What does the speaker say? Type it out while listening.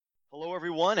Hello,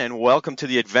 everyone, and welcome to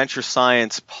the Adventure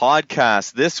Science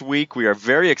Podcast. This week, we are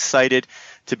very excited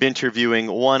to be interviewing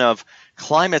one of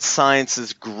climate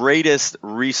science's greatest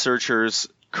researchers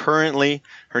currently.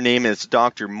 Her name is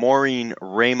Dr. Maureen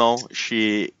Ramo.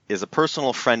 She is a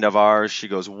personal friend of ours. She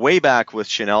goes way back with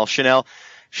Chanel. Chanel,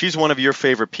 she's one of your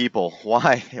favorite people.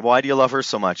 Why? Why do you love her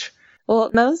so much?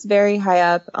 Well, Mo's very high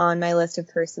up on my list of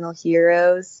personal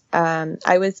heroes.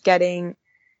 I was getting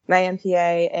my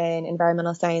MPA in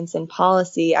Environmental Science and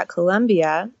Policy at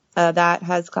Columbia. That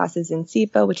has classes in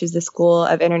SIPA, which is the School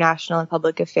of International and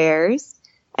Public Affairs,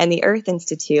 and the Earth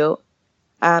Institute.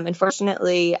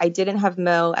 Unfortunately, I didn't have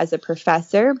Mo as a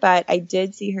professor, but I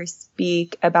did see her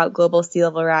speak about global sea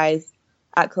level rise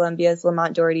at Columbia's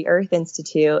Lamont Doherty Earth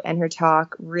Institute, and her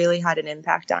talk really had an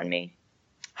impact on me.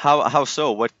 How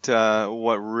so?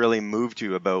 What really moved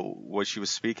you about what she was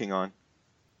speaking on?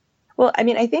 Well, I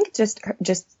mean, I think just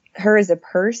her as a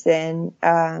person,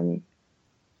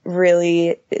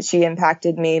 really, she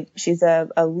impacted me. She's a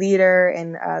leader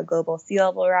in global sea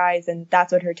level rise, and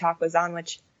that's what her talk was on,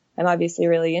 which I'm obviously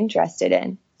really interested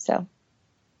in. So.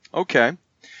 Okay.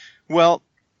 Well,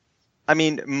 I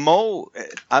mean, Mo,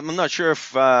 I'm not sure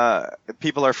if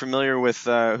people are familiar with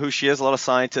who she is. A lot of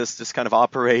scientists just kind of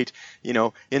operate,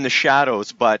 in the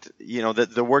shadows, but,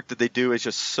 the work that they do is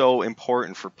just so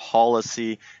important for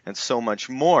policy and so much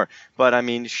more. But, I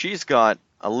mean, she's got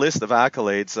a list of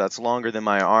accolades that's longer than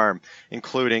my arm,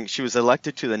 including she was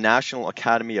elected to the National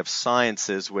Academy of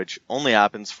Sciences, which only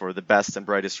happens for the best and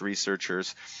brightest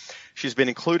researchers. She's been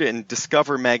included in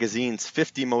Discover Magazine's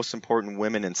 50 Most Important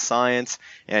Women in Science,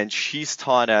 and she's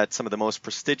taught at some of the most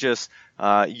prestigious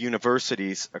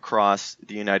universities across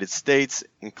the United States,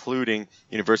 including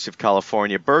University of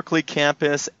California, Berkeley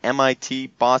campus, MIT,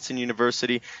 Boston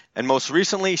University, and most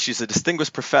recently, she's a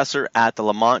distinguished professor at the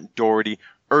Lamont Doherty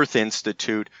Earth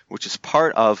Institute, which is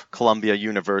part of Columbia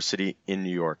University in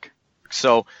New York.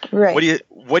 So, right.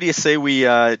 What do you say we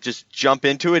just jump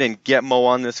into it and get Mo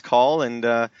on this call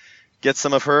and get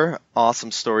some of her awesome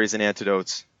stories and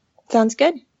anecdotes? Sounds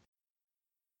good.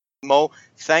 Mo,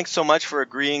 thanks so much for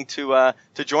agreeing to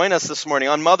join us this morning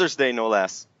on Mother's Day, no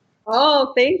less.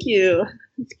 Oh, thank you.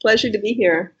 It's a pleasure to be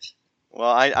here. Well,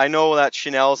 I know that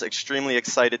Chanel's extremely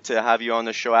excited to have you on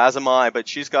the show, as am I, but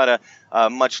she's got a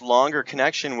much longer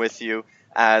connection with you,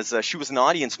 as she was an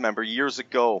audience member years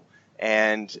ago,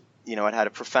 and it had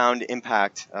a profound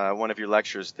impact. One of your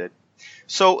lectures did.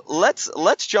 So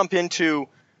let's jump into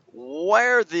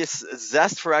where this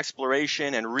zest for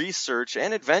exploration and research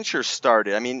and adventure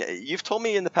started. I mean, you've told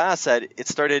me in the past that it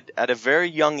started at a very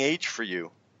young age for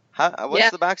you.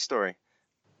 What's the backstory?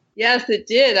 Yes, it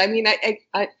did. I mean,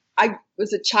 I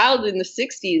was a child in the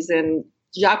 60s, and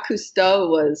Jacques Cousteau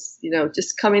was,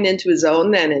 just coming into his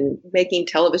own then and making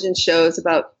television shows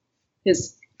about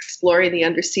his exploring the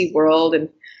undersea world and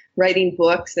writing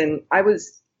books. And I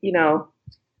was,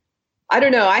 I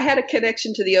don't know. I had a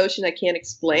connection to the ocean I can't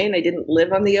explain. I didn't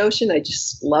live on the ocean. I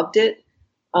just loved it.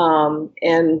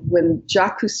 And when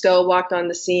Jacques Cousteau walked on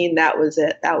the scene, that was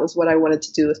it. That was what I wanted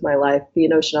to do with my life, be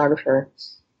an oceanographer.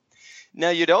 Now,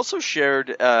 you'd also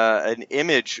shared an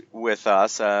image with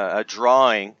us, a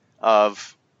drawing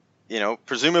of,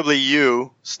 presumably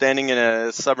you standing in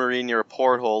a submarine near a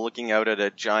porthole looking out at a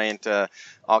giant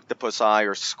octopus eye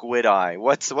or squid eye.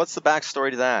 What's the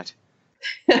backstory to that?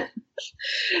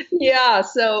 Yeah,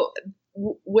 so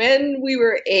when we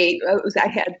were 8, I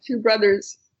had 2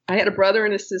 brothers. I had a brother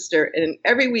and a sister, and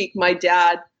every week we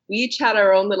each had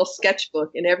our own little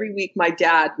sketchbook, and every week my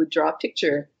dad would draw a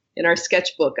picture in our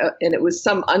sketchbook, and it was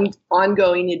some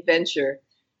ongoing adventure.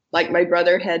 Like my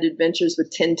brother had adventures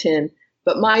with Tintin,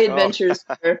 but my adventures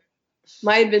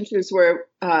were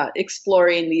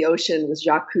exploring the ocean with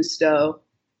Jacques Cousteau.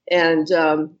 And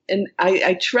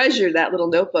I treasure that little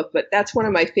notebook, but that's one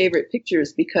of my favorite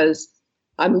pictures because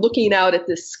I'm looking out at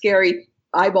this scary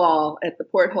eyeball at the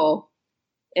porthole,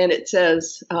 and it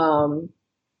says,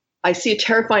 I see a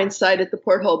terrifying sight at the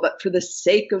porthole, but for the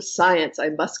sake of science, I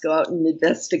must go out and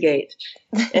investigate.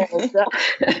 And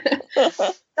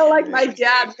like my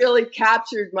dad really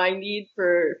captured my need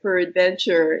for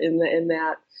adventure in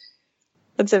that.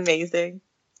 That's amazing.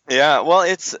 Yeah, well,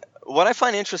 what I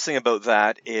find interesting about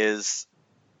that is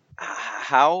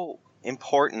how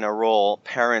important a role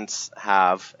parents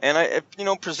have, and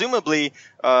presumably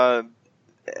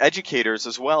educators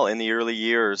as well in the early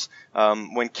years,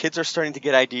 when kids are starting to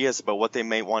get ideas about what they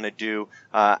may want to do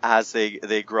as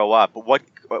they grow up.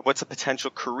 What's a potential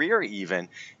career even?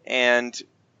 And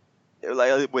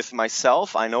with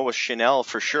myself, I know with Chanel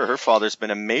for sure, her father's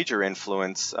been a major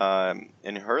influence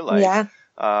in her life. Yeah.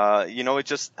 It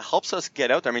just helps us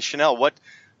get out there. I mean, Chanel,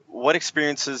 what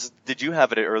experiences did you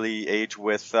have at an early age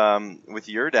with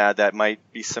your dad that might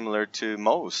be similar to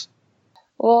Mo's?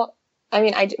 Well, I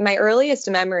mean, my earliest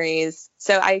memories.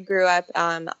 So I grew up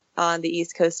on the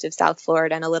east coast of South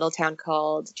Florida in a little town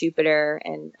called Jupiter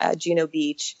and Juno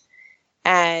Beach.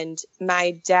 And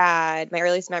my dad, my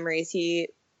earliest memories, he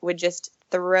would just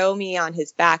throw me on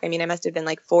his back. I mean, I must have been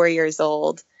like 4 years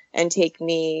old and take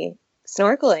me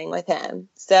snorkeling with him.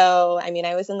 So, I mean,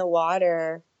 I was in the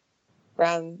water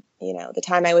from, the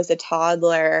time I was a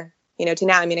toddler, to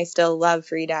now. I mean, I still love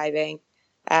free diving.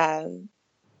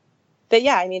 But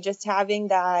yeah, I mean, just having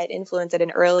that influence at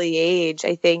an early age,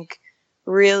 I think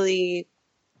really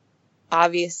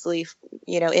obviously,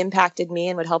 impacted me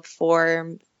and would help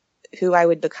form who I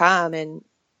would become, and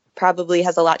probably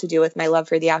has a lot to do with my love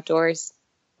for the outdoors.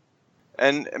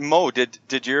 And Mo,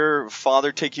 did your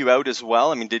father take you out as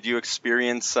well? I mean, did you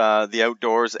experience the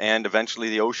outdoors and eventually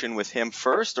the ocean with him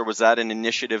first, or was that an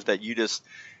initiative that you just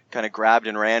kind of grabbed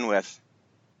and ran with?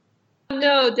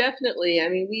 No, definitely. I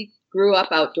mean, we grew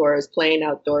up outdoors, playing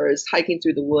outdoors, hiking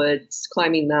through the woods,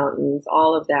 climbing mountains,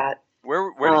 all of that.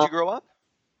 Where did you grow up?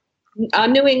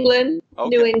 New England. Okay.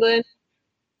 New England.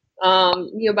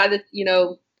 By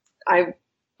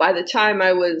the time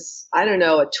I was, I don't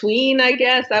know, a tween, I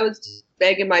guess, I was just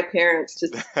begging my parents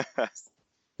to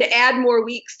add more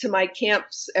weeks to my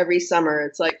camps every summer.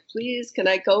 It's like, please, can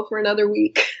I go for another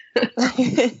week?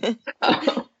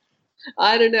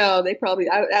 I don't know. They probably,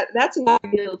 that's an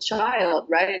ideal child,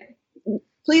 right?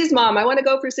 Please, Mom, I want to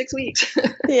go for 6 weeks.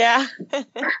 Yeah.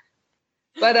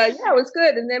 But yeah, it was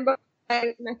good. And then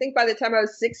I think by the time I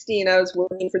was 16, I was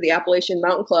working for the Appalachian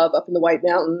Mountain Club up in the White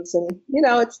Mountains. And,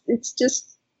 it's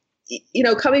just,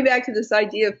 coming back to this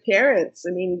idea of parents,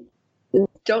 I mean,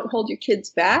 don't hold your kids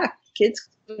back. Kids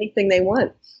can do anything they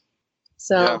want.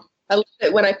 So yeah. I love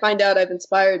it when I find out I've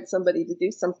inspired somebody to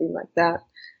do something like that.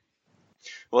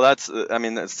 Well, that's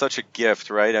such a gift,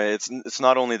 right? It's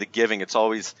not only the giving, it's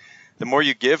always the more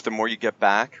you give, the more you get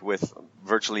back with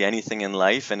virtually anything in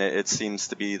life. And it seems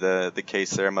to be the case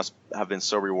there. It must have been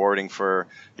so rewarding for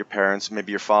your parents,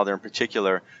 maybe your father in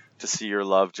particular, to see your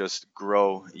love just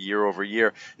grow year over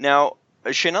year. Now,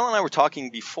 Chanel and I were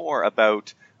talking before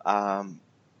about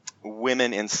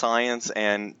women in science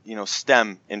and,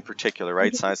 STEM in particular,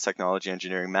 right? Science, technology,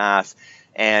 engineering, math,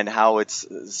 and how it's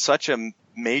such a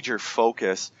major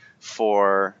focus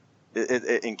for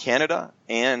in Canada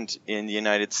and in the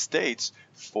United States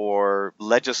for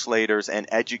legislators and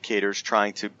educators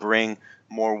trying to bring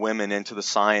more women into the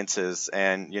sciences.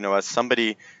 And, as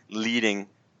somebody leading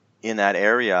in that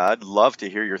area, I'd love to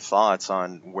hear your thoughts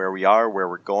on where we are, where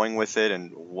we're going with it,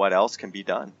 and what else can be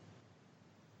done.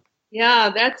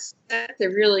 Yeah, that's a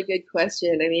really good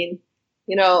question. I mean,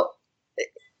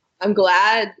 I'm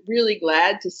really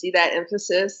glad to see that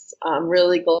emphasis. I'm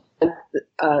really glad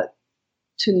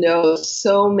to know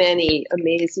so many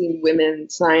amazing women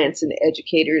science and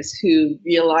educators who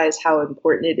realize how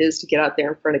important it is to get out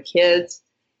there in front of kids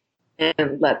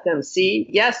and let them see,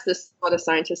 yes, this is what a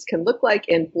scientist can look like,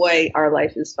 and boy, our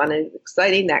life is fun and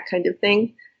exciting, that kind of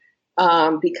thing.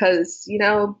 Because,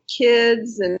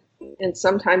 kids and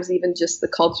sometimes even just the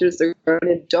cultures they're grown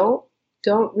in don't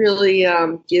really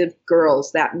give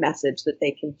girls that message that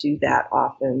they can do that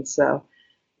often. So,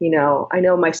 I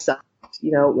know myself,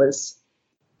 was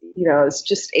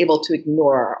just able to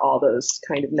ignore all those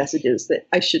kind of messages that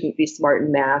I shouldn't be smart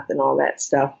in math and all that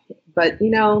stuff. But,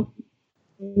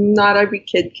 not every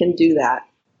kid can do that.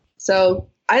 So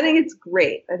I think it's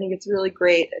great. I think it's really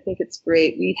great. I think it's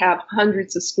great. We have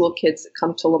hundreds of school kids that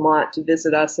come to Lamont to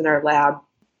visit us in our lab.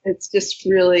 It's just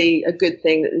really a good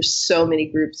thing that there's so many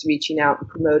groups reaching out and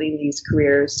promoting these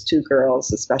careers to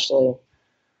girls, especially.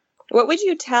 What would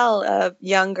you tell a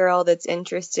young girl that's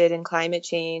interested in climate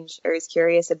change or is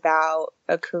curious about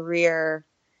a career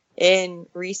in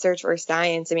research or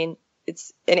science? I mean,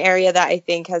 it's an area that I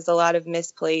think has a lot of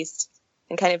misplaced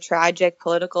and kind of tragic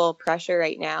political pressure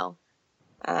right now.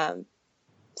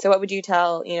 So what would you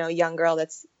tell, a young girl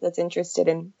that's interested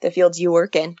in the fields you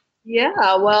work in?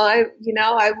 Yeah, well, I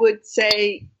would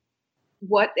say,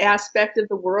 what aspect of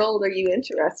the world are you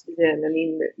interested in? I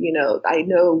mean, I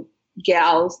know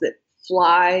gals that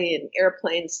fly in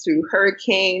airplanes through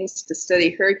hurricanes to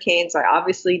study hurricanes. I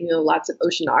obviously know lots of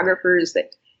oceanographers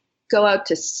that go out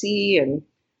to sea and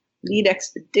lead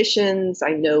expeditions.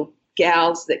 I know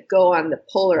gals that go on the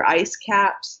polar ice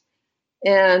caps.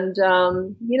 And,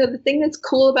 the thing that's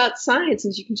cool about science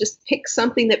is you can just pick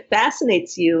something that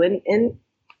fascinates you and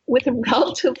with a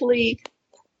relatively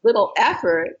little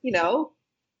effort,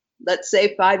 let's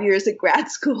say 5 years at grad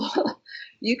school,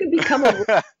 you can become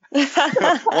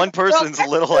One person's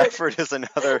little effort is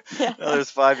another's Yeah.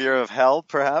 5 year of hell,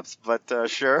 perhaps, but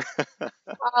sure.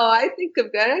 I think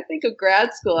of that. I think of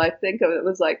grad school. I think of it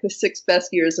was like the 6 best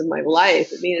years of my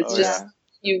life. I mean, it's Oh just yeah.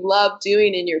 you love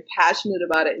doing and you're passionate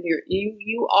about it, and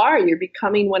you're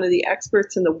becoming one of the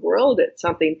experts in the world at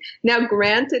something. Now,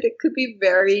 granted, it could be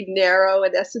very narrow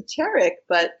and esoteric,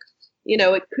 but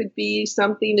it could be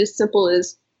something as simple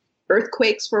as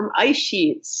earthquakes from ice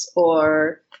sheets,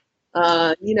 or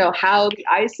how the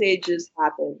ice ages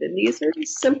happened. And these are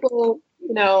just simple,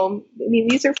 I mean,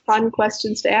 these are fun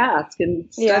questions to ask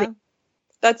and study. Yeah.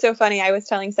 That's so funny. I was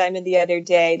telling Simon the other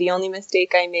day, the only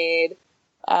mistake I made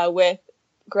with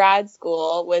grad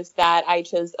school was that I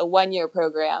chose a 1-year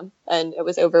program, and it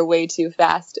was over way too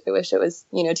fast. I wish it was,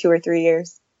 2 or 3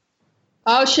 years.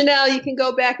 Oh, Chanel, you can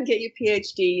go back and get your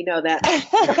PhD. You know that.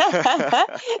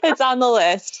 It's on the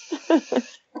list.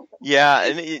 Yeah,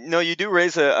 and you do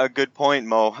raise a good point,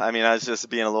 Mo. I mean, I was just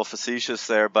being a little facetious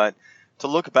there, but to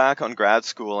look back on grad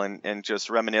school and just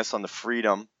reminisce on the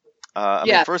freedom. I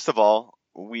mean, first of all,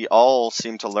 we all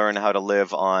seem to learn how to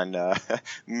live on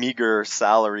meager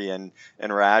salary and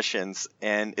rations,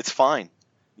 and it's fine.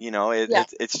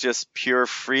 It's just pure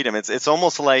freedom. It's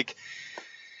almost like,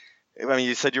 I mean,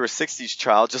 you said you were a 60s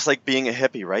child, just like being a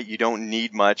hippie, right? You don't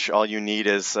need much. All you need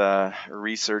is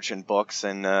research and books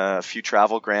and a few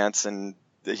travel grants, and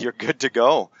you're good to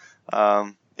go.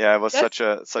 It was such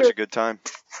a good time.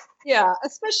 Yeah,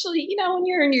 especially, when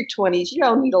you're in your 20s, you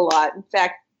don't need a lot. In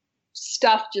fact,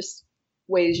 stuff just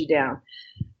weighs you down.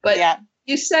 But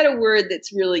you said a word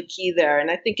that's really key there,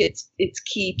 and I think it's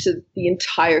key to the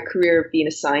entire career of being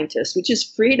a scientist, which is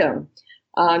freedom.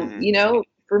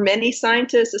 For many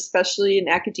scientists, especially in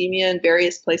academia and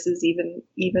various places,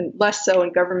 even less so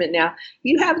in government now,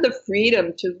 you have the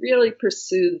freedom to really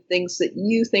pursue things that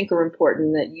you think are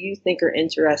important, that you think are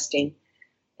interesting.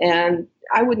 And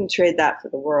I wouldn't trade that for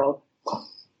the world.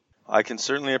 I can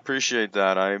certainly appreciate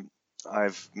that.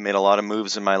 I've made a lot of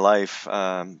moves in my life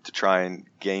to try and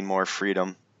gain more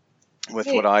freedom with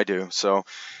what I do. So,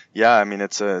 yeah, I mean,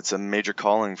 it's a major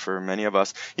calling for many of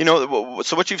us.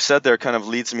 So what you've said there kind of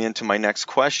leads me into my next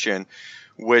question,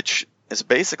 which is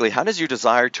basically, how does your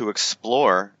desire to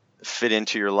explore fit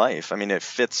into your life? I mean, it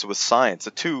fits with science.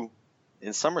 The two,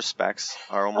 in some respects,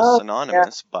 are almost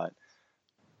synonymous, but...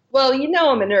 Well,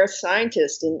 I'm an earth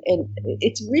scientist, and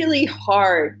it's really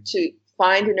hard to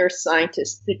find an earth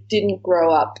scientist that didn't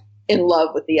grow up in love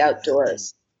with the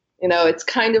outdoors. It's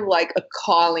kind of like a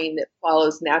calling that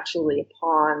follows naturally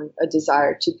upon a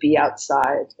desire to be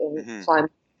outside and climb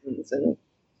mountains and,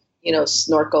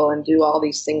 snorkel and do all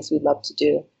these things we love to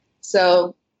do.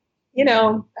 So,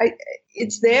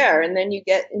 it's there. And then you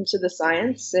get into the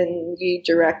science and you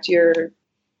direct your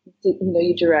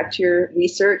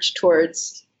research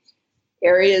towards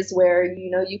areas where,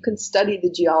 you can study the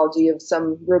geology of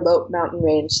some remote mountain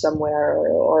range somewhere,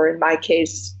 or in my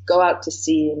case, go out to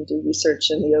sea and do research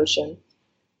in the ocean.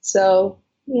 So,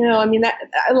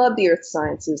 I love the earth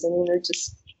sciences. I mean, they're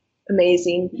just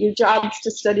amazing. Your job is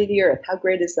to study the earth. How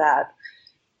great is that?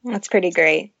 That's pretty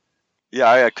great. Yeah,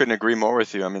 I couldn't agree more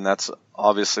with you. I mean, that's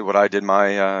obviously what I did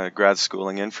my grad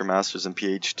schooling in for master's and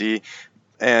PhD.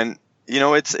 And,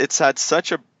 it's had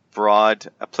such a broad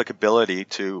applicability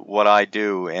to what I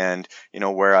do and,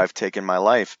 where I've taken my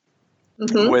life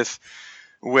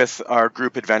with our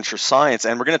group Adventure Science.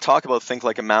 And we're going to talk about Think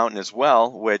Like a Mountain as well,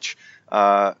 which,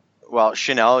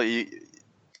 Chanel, you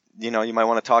might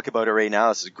want to talk about it right now.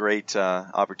 This is a great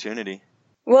opportunity.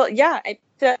 Well, yeah.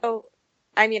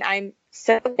 I'm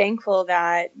so thankful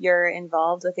that you're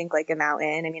involved with Think Like a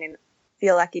Mountain. I mean, I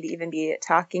feel lucky to even be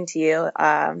talking to you.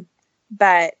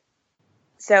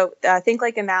 So Think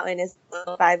Like a Mountain is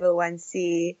a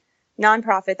 501c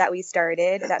nonprofit that we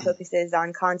started that focuses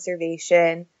on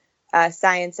conservation,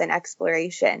 science, and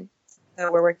exploration.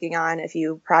 So we're working on a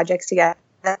few projects together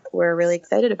that we're really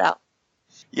excited about.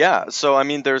 Yeah. So, I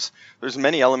mean, there's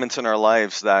many elements in our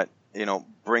lives that,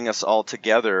 bring us all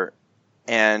together.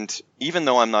 And even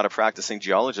though I'm not a practicing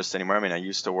geologist anymore, I mean, I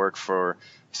used to work for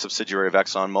a subsidiary of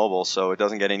ExxonMobil, so it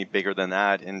doesn't get any bigger than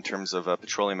that in terms of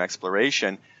petroleum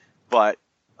exploration. But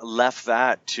left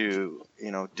that to,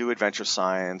 do Adventure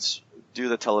Science, do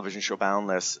the television show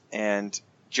Boundless, and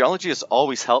geology has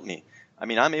always helped me. I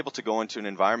mean, I'm able to go into an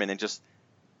environment and just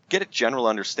get a general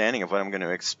understanding of what I'm going to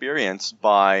experience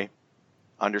by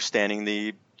understanding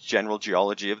the general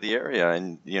geology of the area.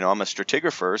 And, I'm a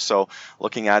stratigrapher, so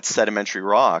looking at sedimentary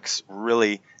rocks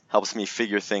really helps me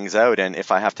figure things out. And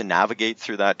if I have to navigate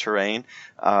through that terrain,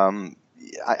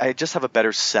 I just have a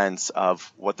better sense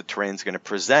of what the terrain is going to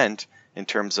present in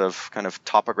terms of kind of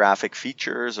topographic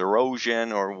features,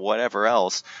 erosion, or whatever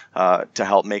else, to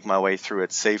help make my way through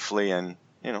it safely and,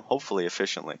 hopefully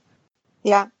efficiently.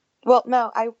 Yeah. Well,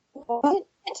 Mo, I want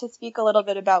to speak a little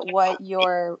bit about what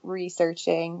you're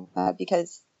researching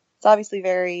because it's obviously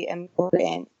very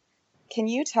important. Can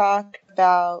you talk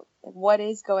about what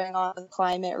is going on with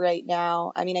climate right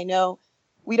now? I mean, I know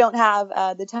we don't have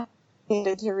the time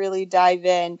to really dive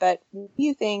in, but what do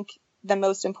you think the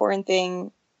most important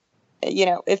thing,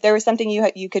 if there was something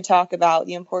you could talk about,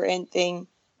 the important thing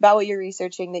about what you're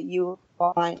researching that you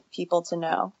want people to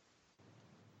know?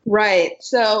 Right.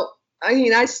 So, I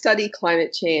mean, I study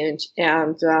climate change,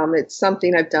 and it's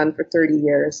something I've done for 30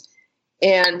 years.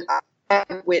 And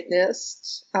I've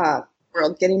witnessed the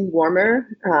world getting warmer,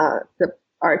 the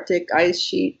Arctic ice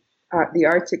sheet, the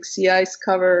Arctic sea ice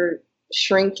cover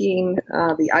shrinking,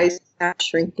 the ice cap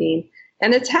shrinking,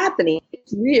 and it's happening.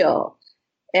 It's real.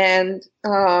 And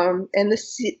the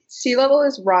sea level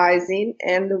is rising,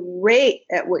 and the rate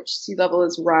at which sea level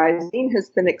is rising has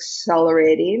been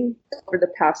accelerating over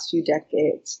the past few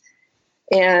decades.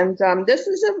 And this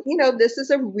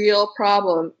is a real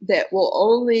problem that will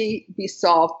only be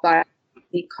solved by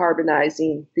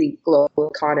decarbonizing the global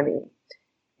economy.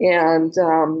 And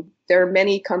there are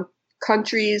many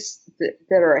countries that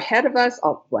are ahead of us.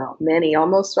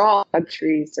 Almost all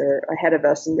countries are ahead of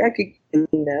us in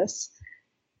recognizing this.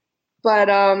 But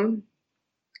I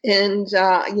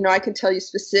can tell you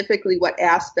specifically what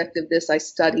aspect of this I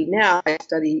study now. I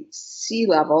study sea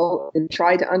level and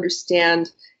try to understand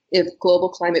if global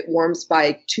climate warms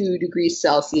by 2 degrees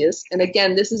Celsius. And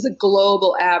again, this is a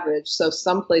global average, so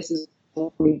some places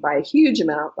warming by a huge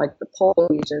amount, like the polar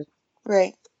region.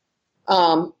 Right.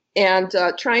 And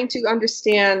trying to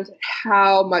understand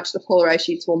how much the polar ice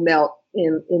sheets will melt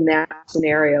in that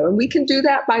scenario. And we can do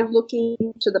that by looking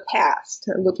to the past,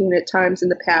 looking at times in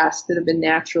the past that have been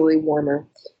naturally warmer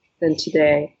than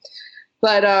today.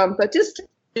 But just to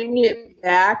bring it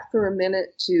back for a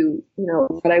minute to,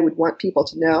 what I would want people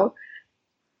to know,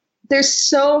 there's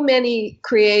so many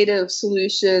creative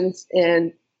solutions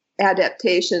and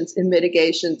adaptations and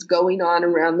mitigations going on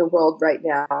around the world right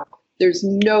now. There's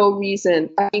no reason.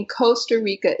 I mean, Costa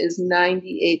Rica is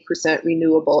 98%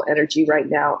 renewable energy right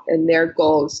now, and their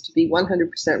goal is to be 100%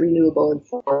 renewable in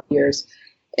 4 years.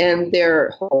 And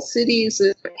their whole cities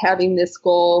are having this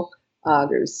goal.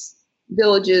 There's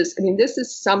villages. I mean, this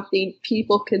is something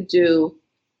people can do.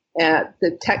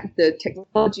 The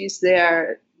technology's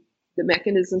there, the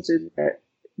mechanisms are there.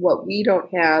 What we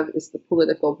don't have is the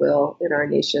political will in our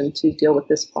nation to deal with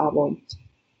this problem.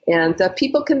 And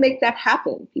people can make that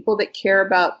happen. People that care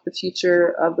about the future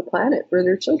of the planet for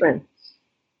their children,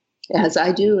 as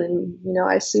I do, and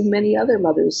I assume many other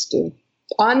mothers do.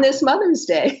 On this Mother's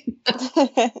Day,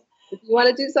 if you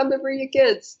want to do something for your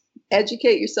kids,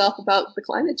 educate yourself about the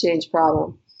climate change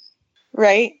problem.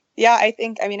 Right. Yeah,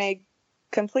 I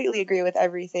completely agree with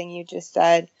everything you just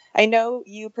said. I know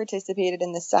you participated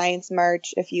in the Science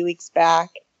March a few weeks back.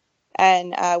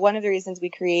 And one of the reasons we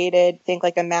created Think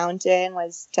Like a Mountain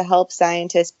was to help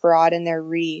scientists broaden their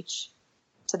reach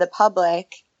to the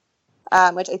public,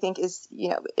 which I think is,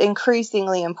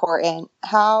 increasingly important.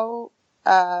 How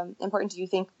important do you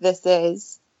think this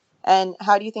is? And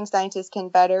how do you think scientists can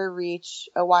better reach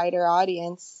a wider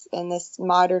audience in this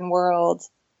modern world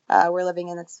we're living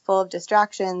in that's full of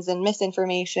distractions and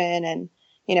misinformation and,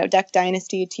 Duck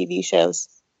Dynasty TV shows?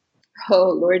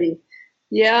 Oh, Lordy.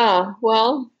 Yeah,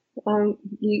 well,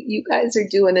 you guys are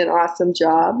doing an awesome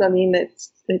job. I mean,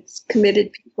 it's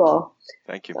committed people.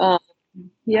 Thank you.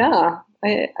 Yeah,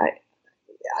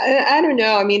 I don't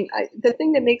know. I mean, the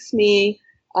thing that makes me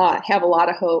have a lot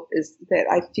of hope is that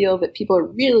I feel that people are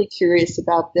really curious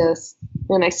about this,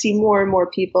 and I see more and more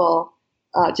people,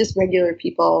 just regular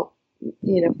people,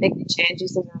 making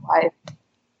changes in their life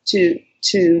to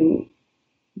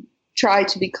try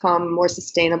to become more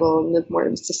sustainable and live more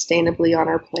sustainably on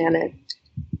our planet.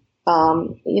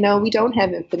 We don't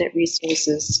have infinite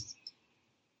resources,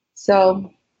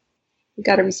 so we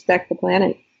got to respect the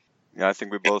planet. Yeah, I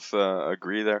think we both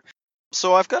agree there.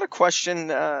 So I've got a question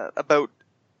about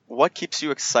what keeps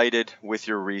you excited with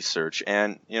your research.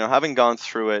 And, having gone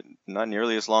through it, not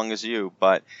nearly as long as you,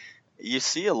 but you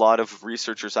see a lot of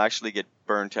researchers actually get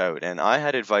burnt out. And I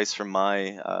had advice from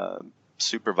my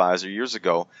supervisor years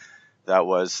ago that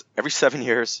was every 7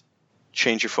 years,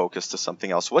 change your focus to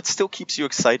something else. What still keeps you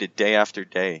excited day after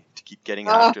day to keep getting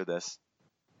after this?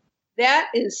 That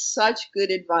is such good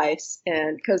advice.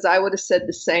 And because I would have said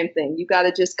the same thing. You got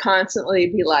to just constantly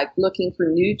be looking for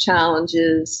new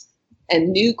challenges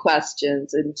and new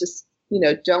questions, and just,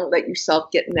 don't let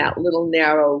yourself get in that little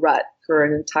narrow rut for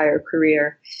an entire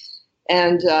career.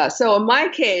 And so in my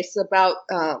case, about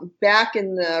back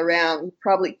in around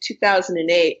probably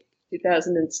 2008,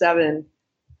 2007,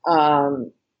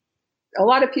 a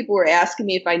lot of people were asking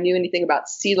me if I knew anything about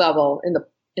sea level in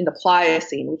the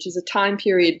Pliocene, which is a time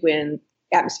period when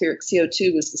atmospheric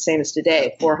CO2 was the same as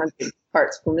today, 400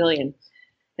 parts per million.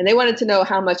 And they wanted to know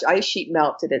how much ice sheet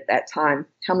melted at that time,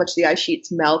 how much the ice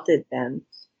sheets melted then.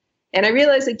 And I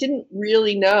realized I didn't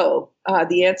really know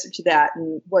the answer to that,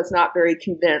 and was not very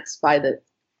convinced by the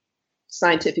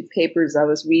scientific papers I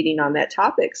was reading on that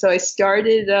topic. So I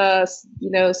started,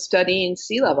 studying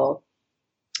sea level,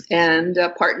 and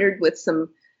partnered with some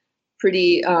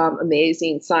pretty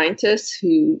amazing scientists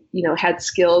who, had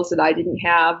skills that I didn't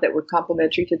have that were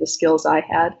complementary to the skills I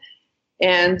had,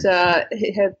 and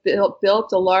have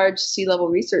built a large sea level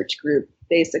research group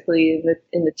basically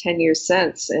in the 10 years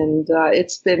since. And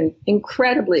it's been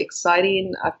incredibly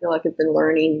exciting. I feel like I've been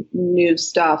learning new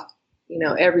stuff,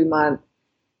 every month.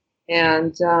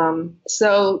 And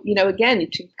so, again,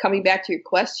 coming back to your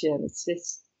question, it's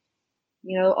just,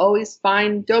 always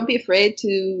don't be afraid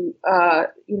to,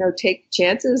 take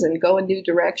chances and go in new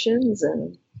directions.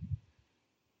 And,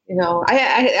 I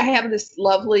have this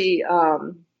lovely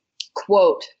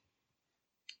quote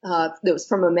that was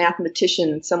from a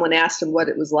mathematician. Someone asked him what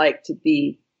it was like to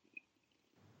be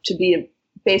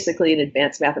basically an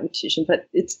advanced mathematician, but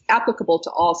it's applicable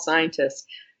to all scientists,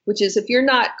 which is if you're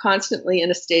not constantly in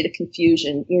a state of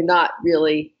confusion, you're not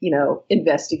really,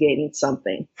 investigating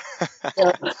something.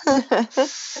 So,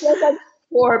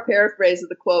 or a paraphrase of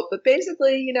the quote, but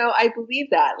basically, I believe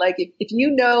that. Like if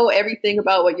you know everything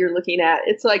about what you're looking at,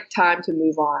 it's like time to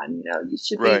move on. You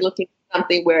should be looking at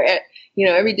something where,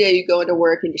 every day you go into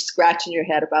work and you're scratching your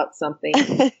head about something,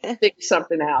 figure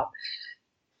something out.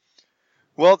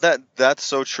 Well, that's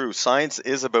so true. Science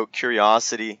is about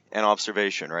curiosity and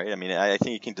observation, right? I mean, I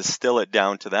think you can distill it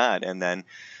down to that, and then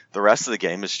the rest of the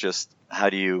game is just how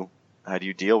do you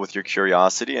deal with your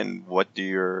curiosity, and what are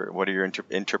your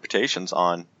interpretations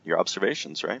on your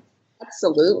observations, right?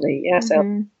 Absolutely, yeah.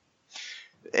 Mm-hmm.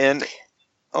 And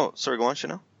sorry, go on,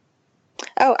 Chanel.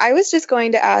 Oh, I was just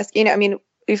going to ask.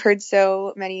 We've heard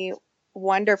so many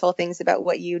wonderful things about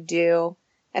what you do,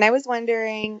 and I was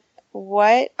wondering,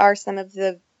 what are some of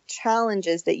the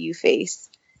challenges that you face?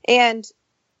 And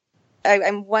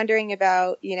I'm wondering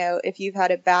about, if you've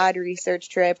had a bad research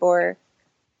trip or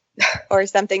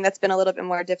something that's been a little bit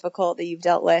more difficult that you've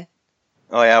dealt with.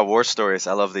 Oh yeah, war stories.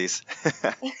 I love these.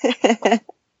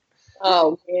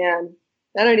 Oh man,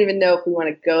 I don't even know if we want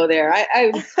to go there.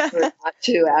 I would prefer not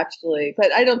to, actually,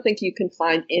 but I don't think you can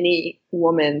find any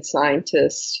woman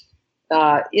scientist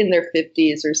in their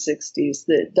 50s or 60s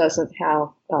that doesn't have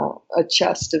a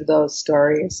chest of those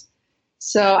stories.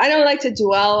 So I don't like to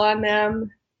dwell on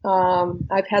them.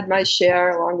 I've had my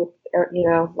share, along with,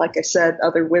 like I said,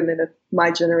 other women of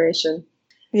my generation.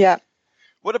 Yeah.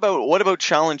 What about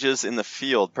challenges in the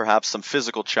field? Perhaps some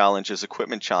physical challenges,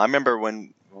 equipment challenge. I remember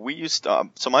when we used to,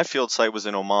 so my field site was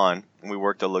in Oman, and we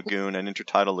worked an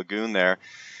intertidal lagoon there,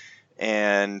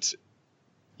 and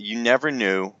you never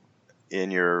knew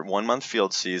in your 1 month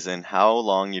field season how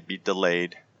long you'd be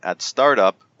delayed at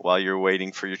startup while you're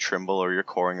waiting for your Trimble or your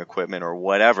coring equipment or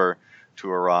whatever to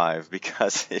arrive,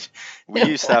 because we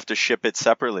used to have to ship it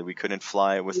separately. We couldn't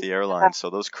fly it with the airline, so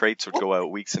those crates would go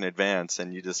out weeks in advance,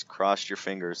 and you just crossed your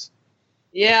fingers.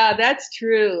 Yeah, that's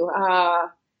true.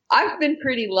 I've been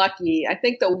pretty lucky. I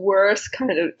think the worst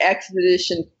kind of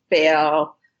expedition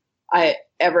fail I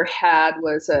ever had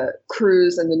was a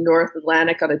cruise in the North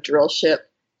Atlantic on a drill ship.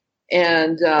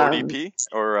 And ODP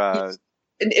or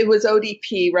it was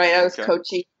ODP, right? I was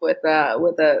coaching with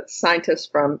a scientist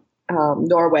from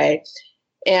Norway,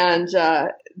 and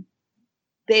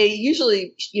they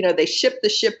usually, they ship the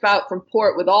ship out from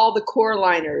port with all the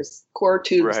core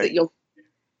tubes that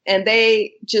and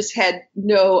they just had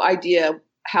no idea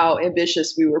how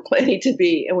ambitious we were planning to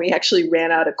be, and we actually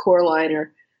ran out of core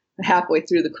liner halfway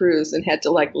through the cruise and had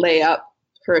to lay up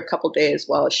for a couple days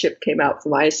while a ship came out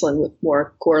from Iceland with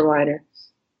more core liner.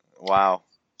 Wow.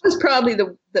 It was probably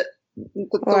the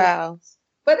wow.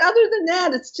 But other than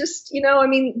that, it's just,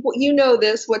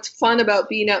 this, what's fun about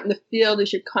being out in the field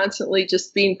is you're constantly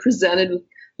just being presented with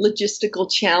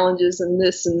logistical challenges and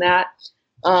this and that.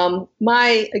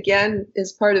 Again,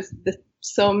 is part of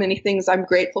so many things I'm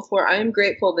grateful for. I am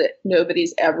grateful that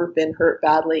nobody's ever been hurt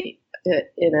badly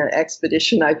in an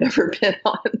expedition I've ever been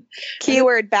on.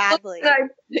 Keyword badly.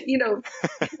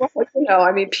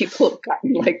 People have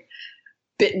gotten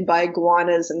bitten by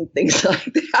iguanas and things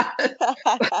like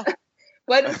that.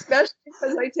 But especially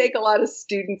because I take a lot of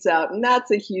students out, and that's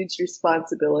a huge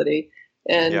responsibility.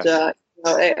 And, yes.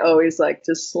 I always like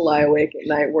just lie awake at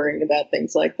night worrying about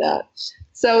things like that.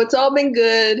 So it's all been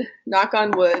good. Knock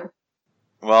on wood.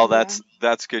 Well, that's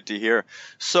good to hear.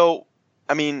 So,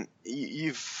 I mean,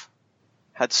 you've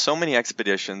had so many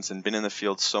expeditions and been in the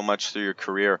field so much through your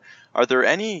career. Are there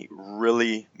any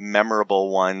really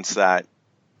memorable ones that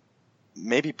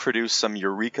maybe produce some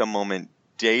eureka moment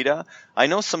data? I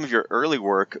know some of your early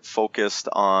work focused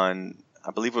on,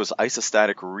 I believe it was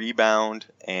isostatic rebound,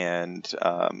 and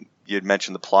you had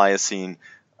mentioned the Pliocene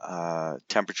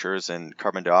temperatures and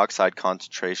carbon dioxide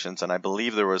concentrations, and I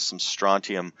believe there was some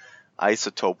strontium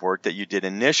isotope work that you did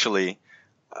initially.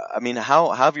 I mean,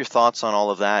 how have your thoughts on all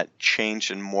of that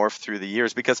changed and morphed through the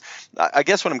years? Because I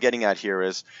guess what I'm getting at here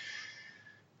is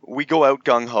we go out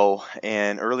gung-ho,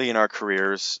 and early in our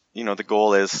careers, the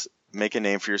goal is make a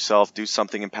name for yourself, do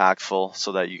something impactful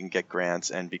so that you can get grants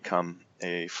and become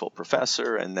a full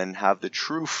professor and then have the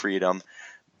true freedom.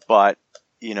 But,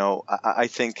 I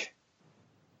think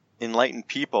enlightened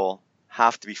people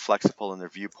have to be flexible in their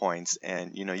viewpoints,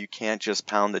 and you can't just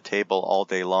pound the table all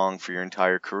day long for your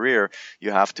entire career.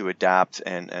 You have to adapt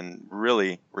and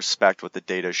really respect what the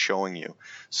data is showing you.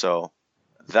 So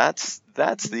that's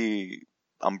the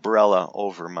umbrella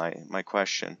over my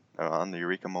question on the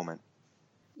eureka moment.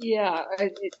 Yeah,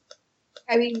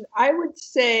 I mean, I would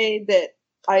say that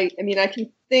I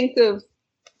can think of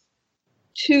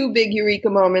two big eureka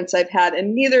moments I've had,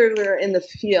 and neither were in the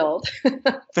field.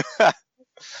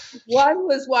 One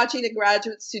was watching a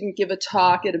graduate student give a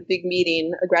talk at a big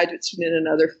meeting, a graduate student in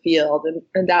another field,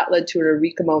 and that led to an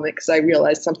eureka moment because I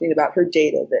realized something about her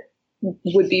data that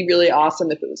would be really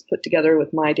awesome if it was put together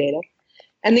with my data.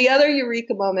 And the other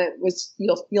eureka moment was,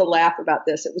 you'll laugh about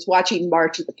this, it was watching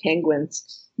March of the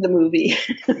Penguins, the movie.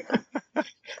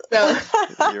 So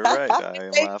you're right,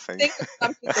 I'm laughing. Think of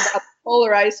something about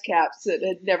polar ice caps that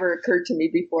had never occurred to me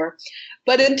before.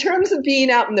 But in terms of being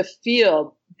out in the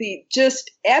field, the just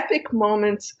epic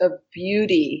moments of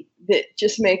beauty that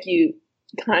just make you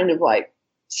kind of like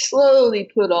slowly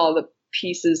put all the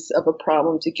pieces of a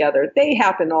problem together, they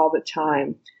happen all the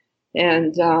time.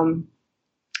 And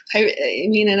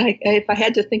if I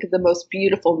had to think of the most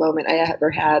beautiful moment I ever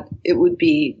had, it would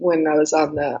be when I was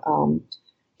on the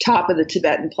top of the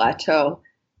Tibetan Plateau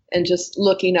and just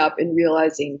looking up and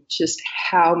realizing just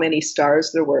how many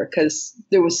stars there were, because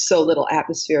there was so little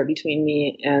atmosphere between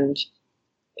me and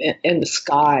the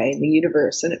sky and the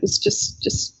universe, and it was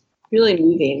just really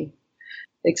moving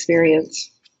experience.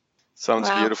 Sounds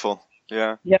beautiful.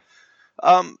 Yeah. Yep.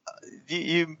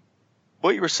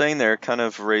 What you were saying there kind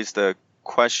of raised a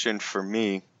question for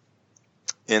me,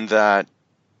 in that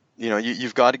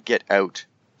you've got to get out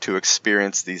to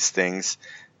experience these things,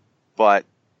 but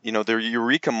the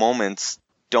eureka moments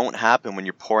don't happen when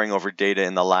you're poring over data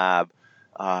in the lab,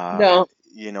 no,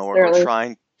 or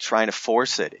trying to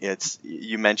force it. It's,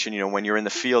 you mentioned, when you're in the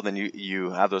field and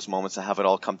you have those moments to have it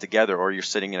all come together, or you're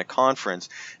sitting in a conference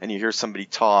and you hear somebody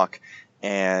talk,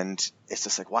 and it's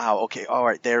just like, wow, okay, all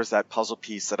right, there's that puzzle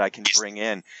piece that I can bring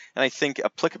in. And I think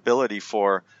applicability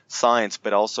for science,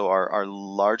 but also our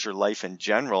larger life in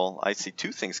general, I see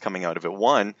two things coming out of it.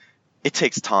 One, it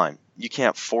takes time. You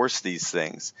can't force these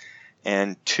things.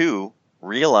 And two,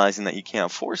 realizing that you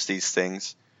can't force these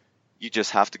things, you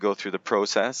just have to go through the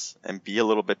process and be a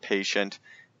little bit patient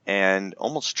and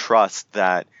almost trust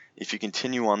that if you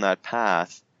continue on that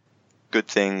path, good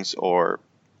things or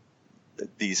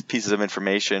these pieces of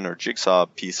information or jigsaw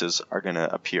pieces are going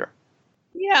to appear.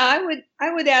 Yeah,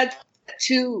 I would add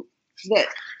to that.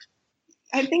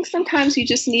 I think sometimes you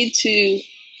just need to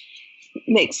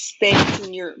make space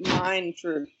in your mind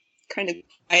for kind of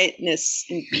quietness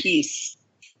and peace.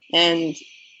 And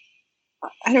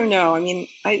I don't know. I mean,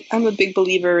 I'm a big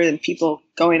believer in people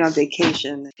going on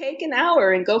vacation. Take an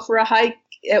hour and go for a hike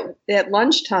at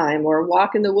lunchtime, or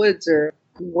walk in the woods, or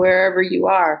wherever you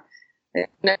are. And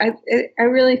I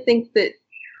really think that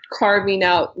carving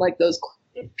out like those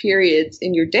periods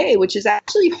in your day, which is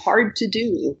actually hard to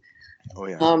do,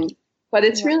 but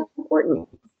it's really important.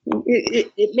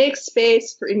 It makes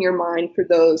space in your mind for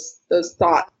those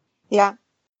thoughts. Yeah.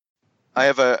 I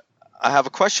have a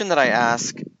question that I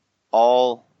ask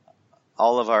all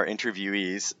of our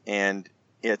interviewees, and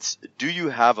it's, do you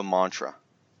have a mantra?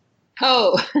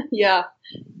 Oh, yeah.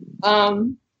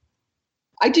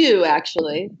 I do,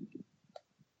 actually.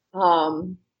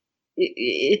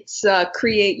 It's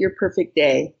create your perfect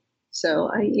day. So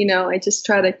I just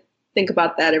try to think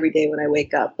about that every day when I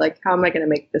wake up. Like, how am I going to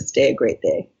make this day a great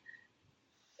day?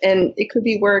 And it could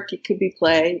be work, it could be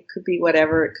play, it could be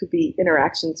whatever, it could be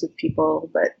interactions with people.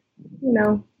 But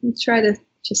I try to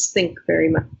just think very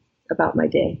much about my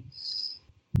day.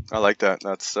 I like that.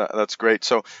 That's great.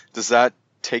 So does that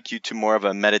take you to more of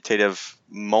a meditative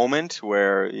moment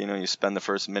where, you spend the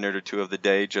first minute or two of the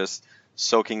day just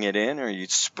soaking it in, or you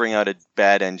spring out of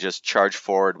bed and just charge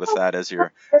forward with that as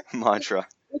your mantra?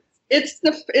 It's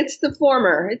the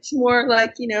former. It's more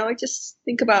like, I just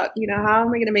think about, how am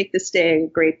I going to make this day a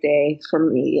great day for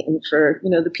me and for,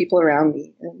 the people around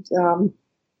me. And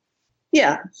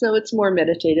yeah, so it's more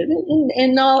meditative,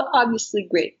 and obviously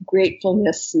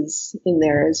gratefulness is in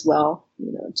there as well.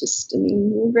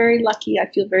 We're very lucky. I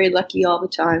feel very lucky all the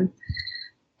time.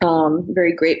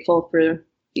 Very grateful for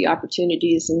the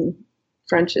opportunities and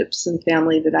friendships and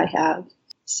family that I have.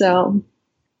 So,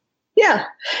 yeah.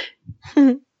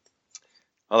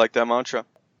 I like that mantra.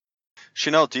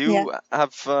 Chanel, do you Yeah.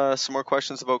 have some more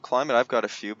questions about climate? I've got a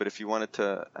few, but if you wanted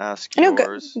to ask No,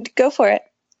 yours. go for it.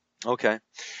 Okay.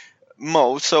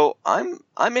 Mo, so I'm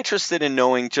interested in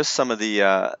knowing just some of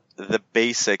the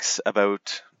basics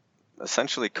about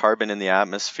essentially carbon in the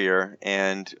atmosphere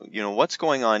and what's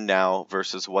going on now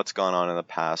versus what's gone on in the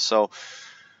past. So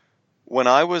when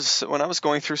I was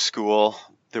going through school,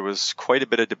 there was quite a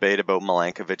bit of debate about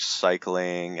Milankovitch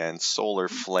cycling and solar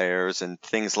flares and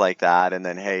things like that. And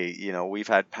then, hey, we've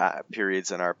had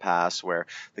periods in our past where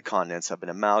the continents have been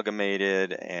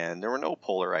amalgamated and there were no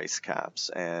polar ice caps.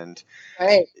 And,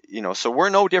 Right. so we're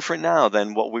no different now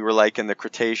than what we were like in the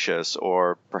Cretaceous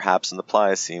or perhaps in the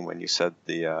Pliocene when you said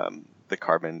the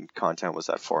carbon content was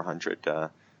at 400,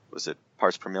 was it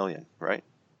parts per million, right?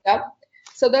 Yep.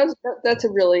 So that's a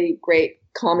really great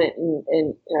comment,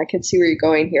 and I can see where you're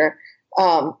going here.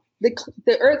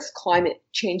 The Earth's climate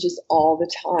changes all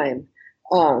the time,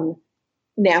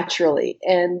 naturally,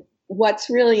 and what's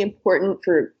really important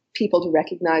for people to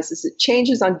recognize is it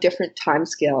changes on different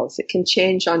timescales. It can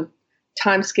change on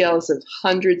timescales of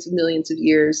hundreds of millions of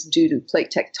years due to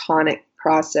plate tectonic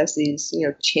processes,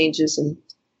 changes in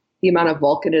the amount of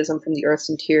volcanism from the Earth's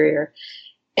interior.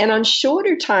 And on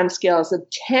shorter timescales of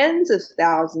tens of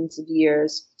thousands of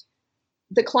years,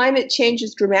 the climate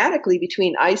changes dramatically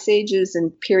between ice ages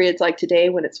and periods like today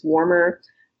when it's warmer,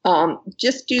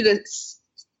 just due to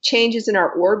changes in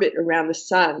our orbit around the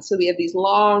sun. So we have these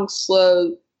long,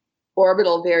 slow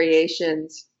orbital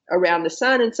variations around the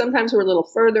sun, and sometimes we're a little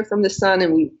further from the sun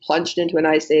and we plunged into an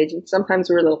ice age, and sometimes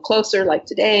we're a little closer like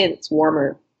today and it's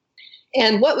warmer.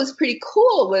 And what was pretty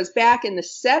cool was back in the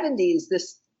 70s,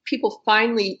 people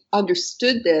finally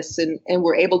understood this and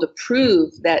were able to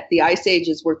prove that the ice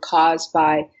ages were caused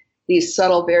by these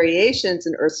subtle variations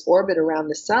in Earth's orbit around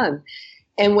the sun.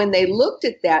 And when they looked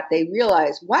at that, they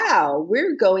realized, wow,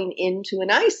 we're going into an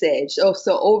ice age. So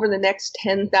over the next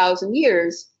 10,000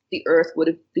 years, the Earth would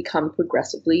have become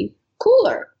progressively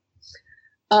cooler.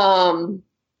 And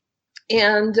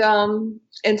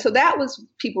so that was,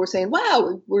 people were saying,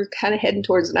 wow, we're kind of heading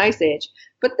towards an ice age.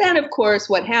 But then, of course,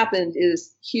 what happened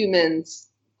is humans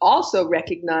also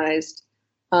recognized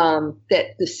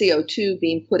that the CO2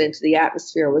 being put into the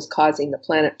atmosphere was causing the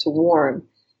planet to warm.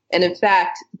 And in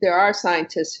fact, there are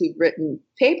scientists who've written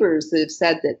papers that have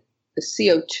said that the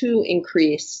CO2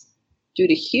 increase due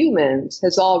to humans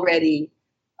has already,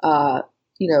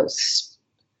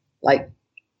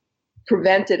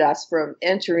 prevented us from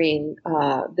entering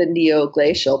the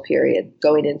neoglacial period,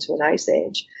 going into an ice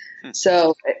age.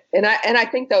 So, and I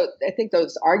think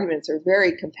those arguments are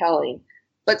very compelling.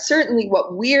 But certainly,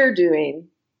 what we're doing,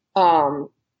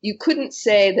 you couldn't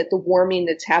say that the warming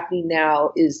that's happening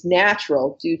now is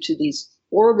natural due to these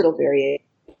orbital variations,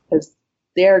 because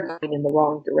they're going in the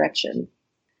wrong direction.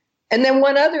 And then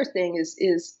one other thing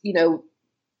is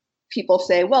people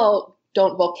say, well,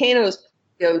 don't volcanoes put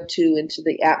CO2 into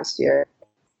the atmosphere?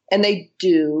 And they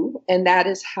do, and that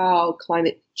is how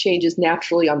climate changes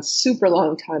naturally on super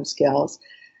long time scales.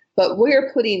 But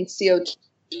we're putting CO2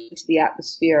 into the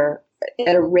atmosphere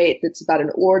at a rate that's about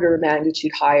an order of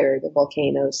magnitude higher than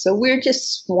volcanoes. So we're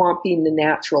just swamping the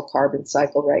natural carbon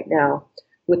cycle right now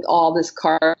with all this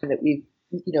carbon that we've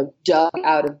dug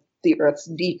out of the Earth's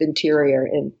deep interior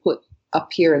and put up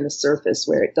here in the surface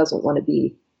where it doesn't want to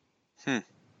be.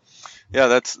 Yeah,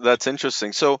 that's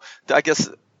interesting. So I guess,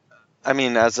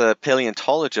 as a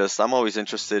paleontologist, I'm always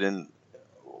interested in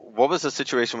what was the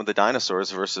situation with the dinosaurs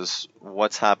versus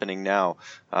what's happening now.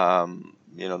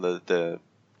 The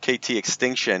KT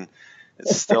extinction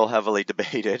is still heavily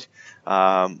debated,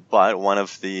 but one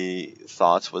of the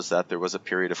thoughts was that there was a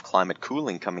period of climate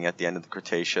cooling coming at the end of the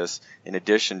Cretaceous, in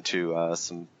addition to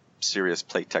some serious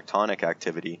plate tectonic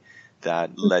activity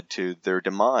that led to their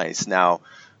demise. Now,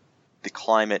 the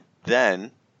climate then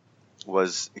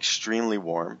was extremely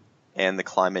warm, and the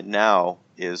climate now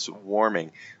is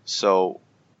warming. So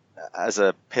as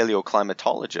a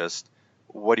paleoclimatologist,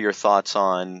 what are your thoughts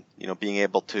on, being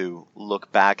able to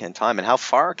look back in time, and how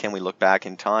far can we look back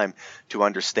in time to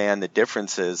understand the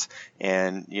differences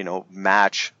and,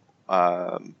 match,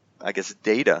 I guess,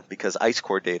 data, because ice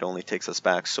core data only takes us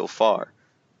back so far.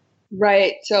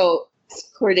 Right. So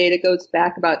core data goes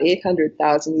back about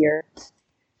 800,000 years.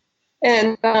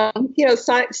 And,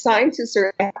 scientists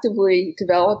are actively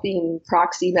developing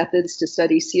proxy methods to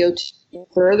study CO2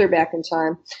 further back in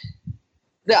time.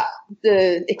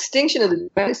 The extinction of the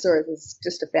dinosaurs is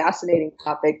just a fascinating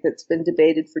topic that's been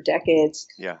debated for decades.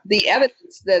 Yeah. The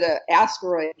evidence that an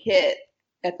asteroid hit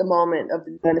at the moment of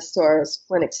the dinosaurs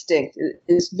went extinct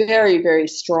is very, very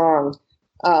strong.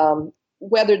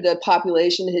 Whether the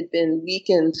population had been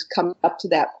weakened coming up to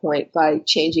that point by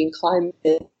changing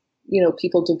climate,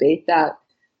 people debate that.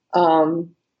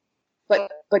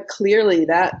 But clearly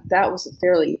that was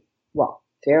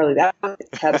that was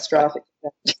catastrophic.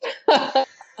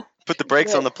 Put the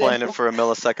brakes on the planet for a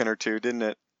millisecond or two, didn't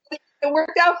it? It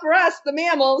worked out for us, the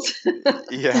mammals.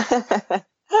 Yeah.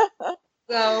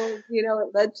 So,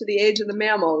 it led to the age of the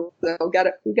mammals. So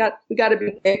we got to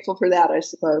be thankful for that, I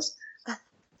suppose.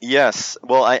 Yes.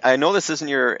 Well, I know this isn't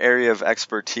your area of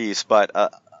expertise, but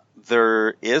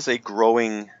there is a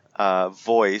growing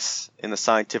voice in the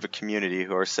scientific community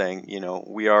who are saying,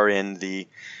 we are in the,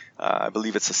 I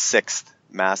believe it's the 6th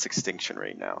mass extinction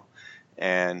right now,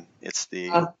 and it's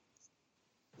the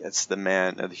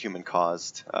human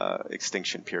caused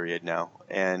extinction period now,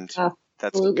 and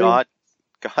that's got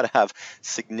to have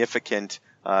significant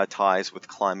ties with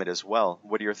climate as well.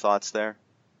 What are your thoughts there?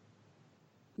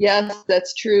 Yes,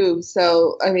 that's true.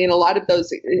 So, a lot of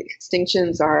those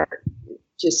extinctions are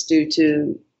just due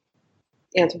to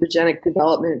anthropogenic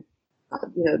development,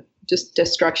 just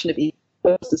destruction of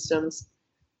ecosystems.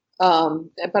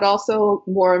 But also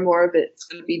more and more of it's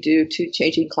going to be due to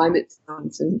changing climate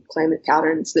zones and climate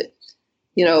patterns that,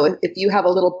 if you have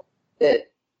a little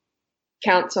that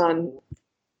counts on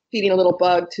feeding a little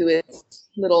bug to its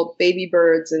little baby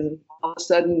birds, and all of a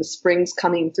sudden the spring's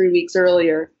coming 3 weeks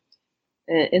earlier,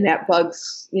 and that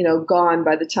bug's, gone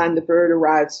by the time the bird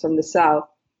arrives from the south,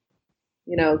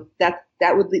 that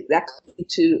could lead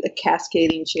to a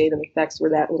cascading chain of effects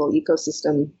where that little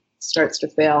ecosystem starts to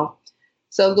fail.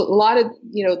 So there's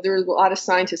a lot of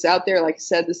scientists out there. Like I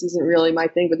said, this isn't really my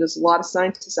thing, but there's a lot of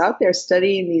scientists out there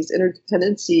studying these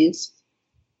interdependencies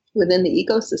within the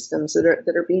ecosystems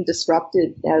that are being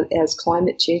disrupted as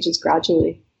climate changes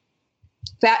gradually.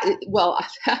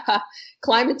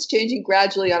 Climate's changing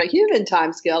gradually on a human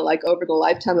timescale, like over the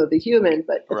lifetime of a human.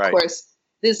 But of course,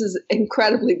 this is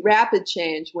incredibly rapid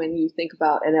change when you think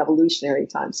about an evolutionary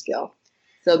timescale.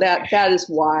 So that is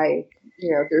why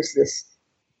there's this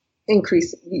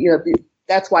increase.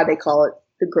 That's why they call it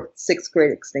the 6th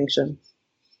great extinction.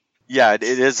 Yeah, it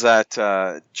is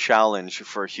that challenge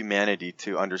for humanity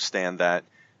to understand that,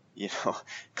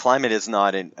 climate is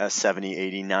not a 70,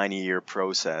 80, 90-year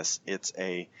process. It's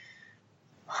a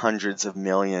hundreds of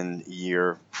million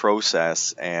year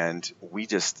process, and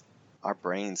our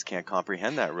brains can't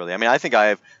comprehend that, really. I think I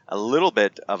have a little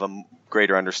bit of a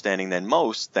greater understanding than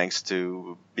most, thanks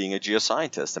to being a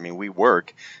geoscientist. We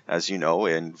work, as you know,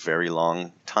 in very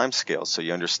long time scales. So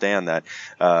you understand that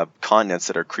continents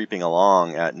that are creeping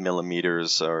along at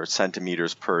millimeters or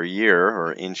centimeters per year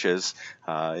or inches,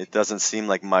 it doesn't seem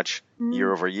like much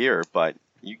year over year, but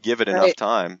you give it enough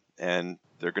time and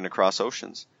they're going to cross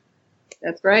oceans.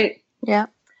 That's right. Yeah.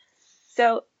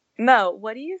 So, Mo,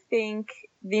 what do you think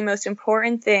the most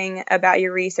important thing about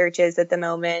your research is at the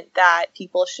moment that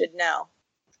people should know?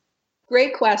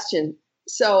 Great question.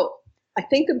 So I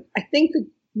think the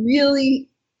really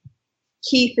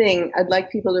key thing I'd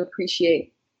like people to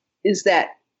appreciate is that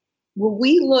when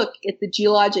we look at the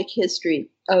geologic history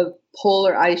of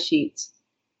polar ice sheets,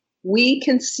 we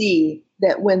can see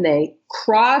that when they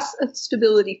cross a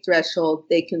stability threshold,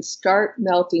 they can start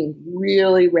melting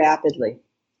really rapidly.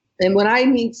 And when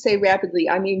I say rapidly,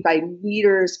 I mean by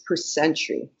meters per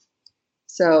century.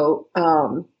 So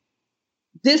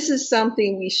this is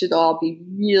something we should all be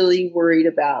really worried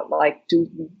about,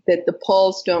 that the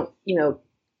poles don't,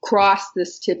 cross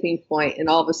this tipping point, and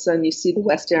all of a sudden you see the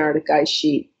West Antarctic ice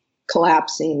sheet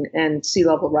collapsing and sea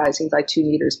level rising by 2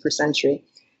 meters per century.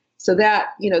 So that,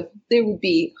 there would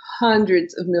be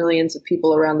hundreds of millions of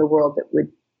people around the world that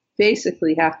would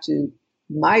basically have to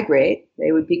migrate.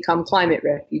 They would become climate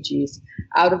refugees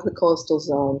out of the coastal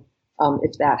zone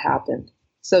if that happened.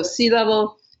 So sea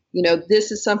level,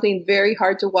 this is something very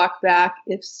hard to walk back.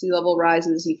 If sea level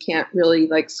rises, you can't really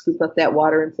scoop up that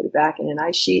water and put it back in an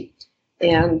ice sheet.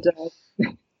 And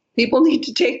people need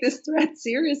to take this threat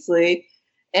seriously.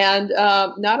 And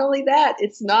not only that,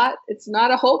 it's not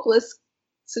a hopeless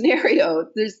scenario,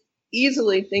 there's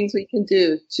easily things we can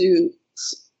do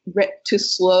to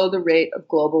slow the rate of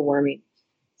global warming.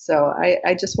 So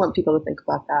I just want people to think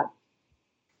about that.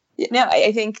 No,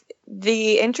 I think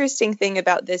the interesting thing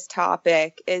about this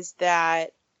topic is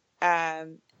that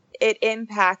it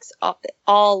impacts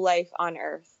all life on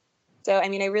Earth. So, I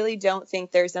mean, I really don't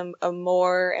think there's a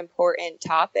more important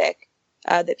topic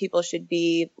that people should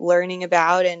be learning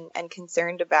about and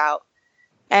concerned about.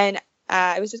 And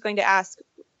I was just going to ask,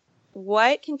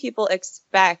 what can people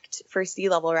expect for sea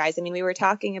level rise? I mean, we were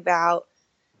talking about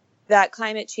that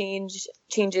climate changes,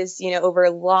 over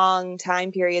long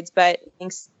time periods, but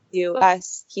thanks to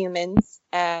us humans,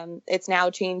 it's now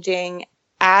changing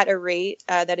at a rate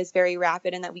that is very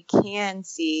rapid and that we can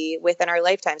see within our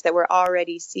lifetimes, that we're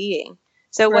already seeing.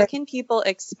 So Right. What can people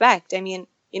expect? I mean,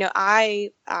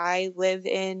 I live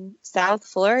in South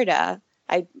Florida.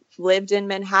 I lived in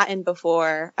Manhattan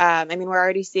before. I mean, we're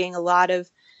already seeing a lot of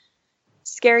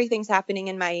scary things happening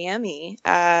in Miami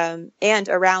and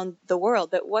around the world.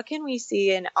 But what can we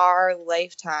see in our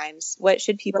lifetimes? What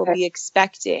should people be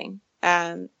expecting?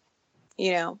 The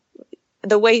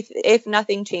way, if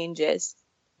nothing changes.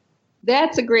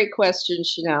 That's a great question,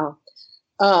 Chanel.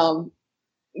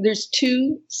 There's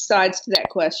two sides to that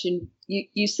question.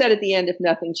 You said at the end, if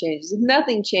nothing changes. If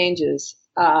nothing changes,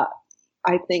 I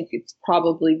think it's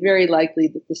probably very likely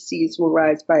that the seas will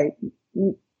rise by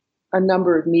a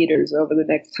number of meters over the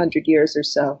next 100 years or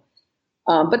so.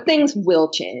 But things will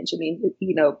change. I mean,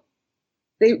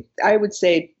 I would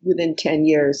say within 10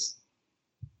 years,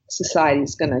 society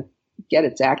is going to get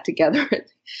its act together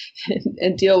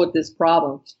and deal with this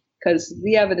problem, because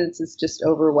the evidence is just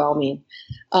overwhelming.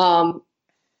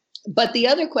 But the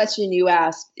other question you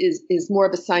asked is more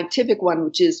of a scientific one,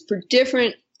 which is for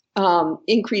different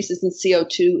increases in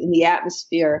CO2 in the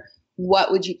atmosphere,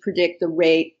 what would you predict the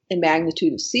rate and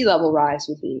magnitude of sea level rise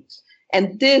would be?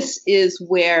 And this is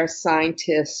where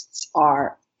scientists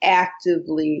are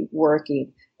actively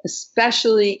working,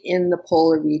 especially in the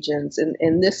polar regions.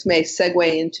 And this may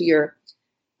segue into your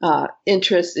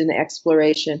interest in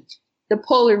exploration. The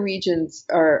polar regions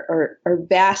are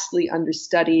vastly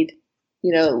understudied.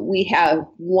 We have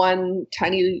one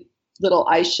tiny little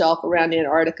ice shelf around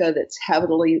Antarctica that's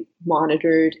heavily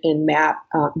monitored and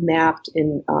mapped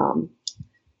in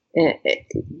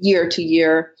year to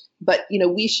year. But,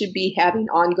 we should be having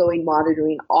ongoing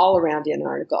monitoring all around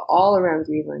Antarctica, all around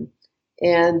Greenland.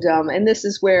 And this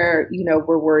is where,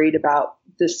 we're worried about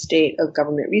the state of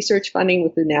government research funding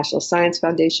with the National Science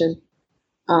Foundation.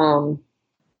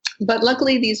 But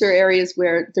luckily, these are areas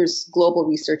where there's global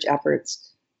research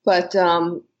efforts. But,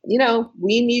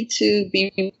 we need to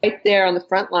be right there on the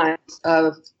front lines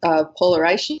of polar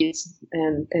ice sheets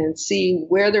and see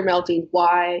where they're melting,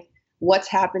 why, what's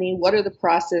happening, what are the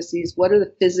processes, what are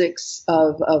the physics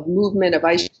of movement of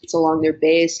ice sheets along their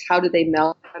base, how do they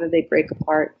melt, how do they break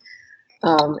apart.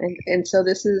 And so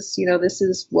this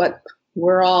is what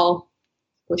we're all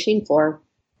pushing for.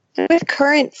 With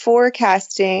current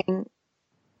forecasting,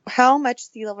 how much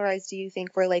sea level rise do you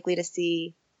think we're likely to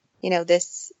see,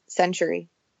 this century?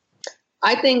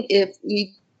 I think if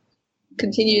we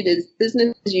continued as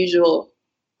business as usual,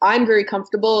 I'm very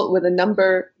comfortable with a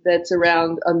number that's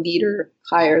around a meter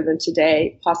higher than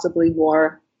today, possibly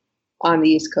more on the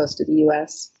east coast of the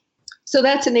U.S. So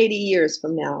that's in 80 years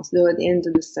from now, so at the end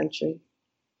of this century.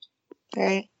 All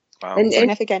right. Wow. And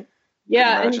significant.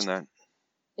 Yeah. Imagine that.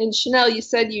 And Chanel, you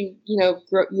said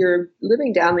you're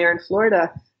living down there in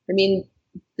Florida. I mean,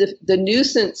 the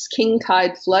nuisance king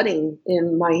tide flooding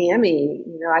in Miami,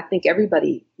 I think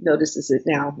everybody notices it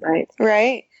now, right?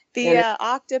 Right. The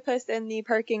octopus in the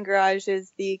parking garage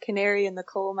is the canary in the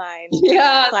coal mine.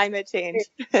 Yeah. Climate change.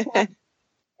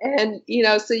 And,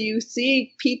 so you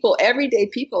see everyday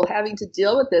people having to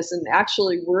deal with this and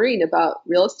actually worrying about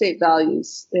real estate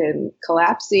values and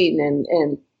collapsing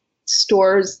and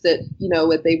stores that,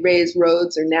 when they raise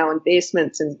roads are now in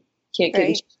basements and can't get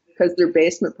insurance because they're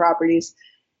basement properties.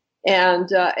 And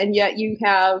yet you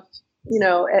have,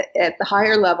 at the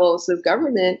higher levels of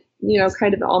government,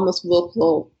 kind of almost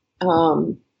willful,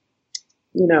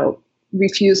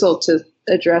 refusal to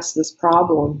address this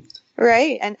problem.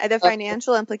 Right. And the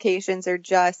financial implications are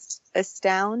just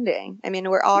astounding. I mean,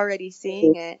 we're already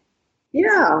seeing it.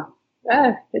 Yeah.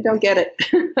 I don't get it.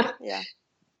 Yeah.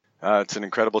 It's an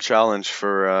incredible challenge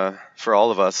for all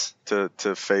of us to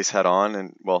face head on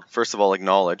and, well, first of all,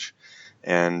 acknowledge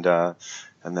and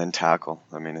then tackle.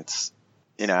 I mean,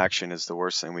 inaction is the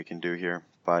worst thing we can do here.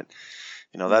 But,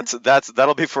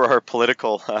 that'll be for our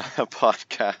political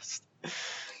podcast.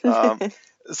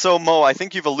 So, Mo, I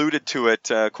think you've alluded to it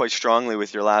quite strongly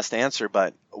with your last answer,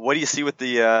 but what do you see with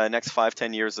the next 5,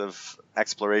 10 years of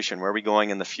exploration? Where are we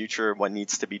going in the future? What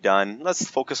needs to be done? Let's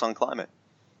focus on climate.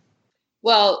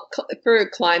 Well, for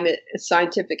climate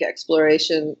scientific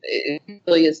exploration, it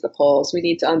really is the poles. We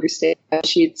need to understand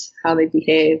sheets, how they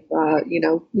behave.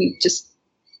 They're just,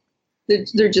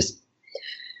 it's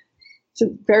a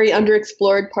very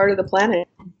underexplored part of the planet.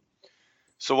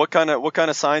 So what kind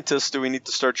of scientists do we need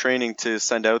to start training to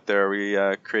send out there? Are we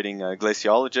creating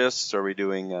glaciologists? Are we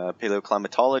doing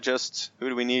paleoclimatologists? Who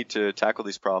do we need to tackle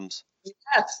these problems?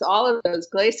 Yes, all of those.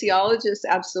 Glaciologists,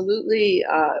 absolutely.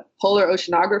 Polar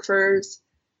oceanographers,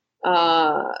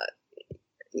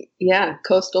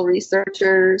 coastal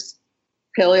researchers,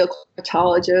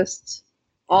 paleoclimatologists,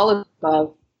 all of the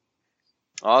above.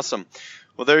 Awesome.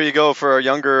 Well, there you go for our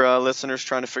younger listeners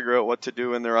trying to figure out what to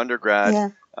do in their undergrad. Yeah.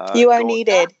 You are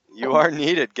needed. You are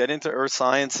needed. Get into earth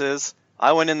sciences.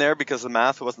 I went in there because the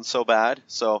math wasn't so bad.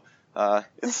 So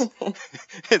it's,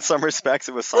 in some respects,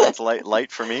 it was science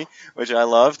light for me, which I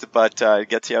loved. But it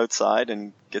gets you outside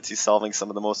and gets you solving some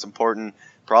of the most important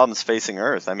problems facing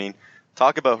Earth. I mean,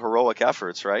 talk about heroic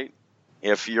efforts, right?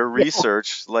 If your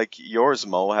research, like yours,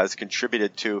 Mo, has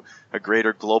contributed to a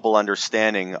greater global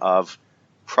understanding of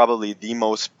probably the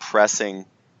most pressing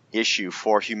issue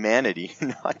for humanity,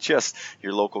 not just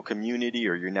your local community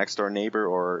or your next door neighbor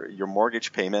or your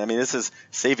mortgage payment. I mean, this is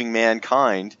saving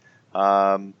mankind.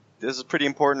 This is pretty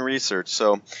important research.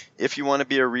 So if you want to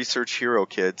be a research hero,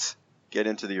 kids, get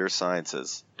into the earth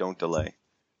sciences. Don't delay.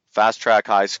 Fast track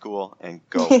high school and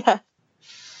go.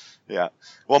 Yeah.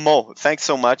 Well, Mo, thanks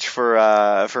so much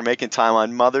for making time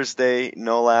on Mother's Day,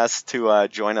 no less, to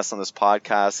join us on this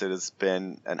podcast. It has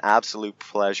been an absolute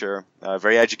pleasure,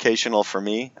 very educational for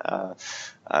me,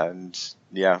 and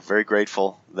yeah, very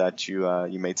grateful that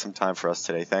you made some time for us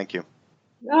today. Thank you.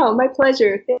 Oh, my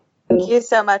pleasure. Thank you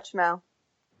so much, Mo.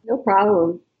 No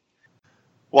problem.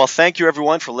 Well, thank you,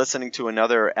 everyone, for listening to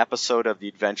another episode of the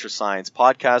Adventure Science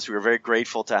Podcast. We are very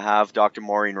grateful to have Dr.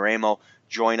 Maureen Ramo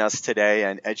join us today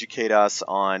and educate us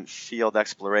on field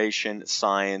exploration,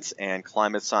 science, and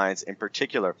climate science in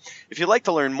particular. If you'd like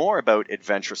to learn more about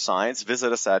adventure science,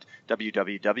 visit us at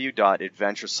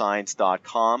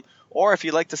www.adventurescience.com. Or if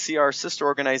you'd like to see our sister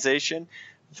organization,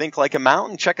 Think Like a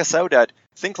Mountain, check us out at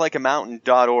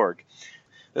thinklikeamountain.org.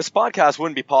 This podcast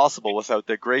wouldn't be possible without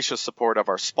the gracious support of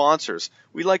our sponsors.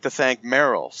 We'd like to thank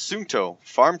Merrill, Sunto,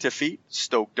 Farm to Feet,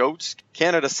 Stoked Oats,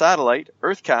 Canada Satellite,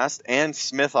 Earthcast, and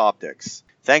Smith Optics.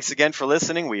 Thanks again for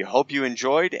listening. We hope you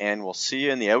enjoyed, and we'll see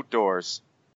you in the outdoors.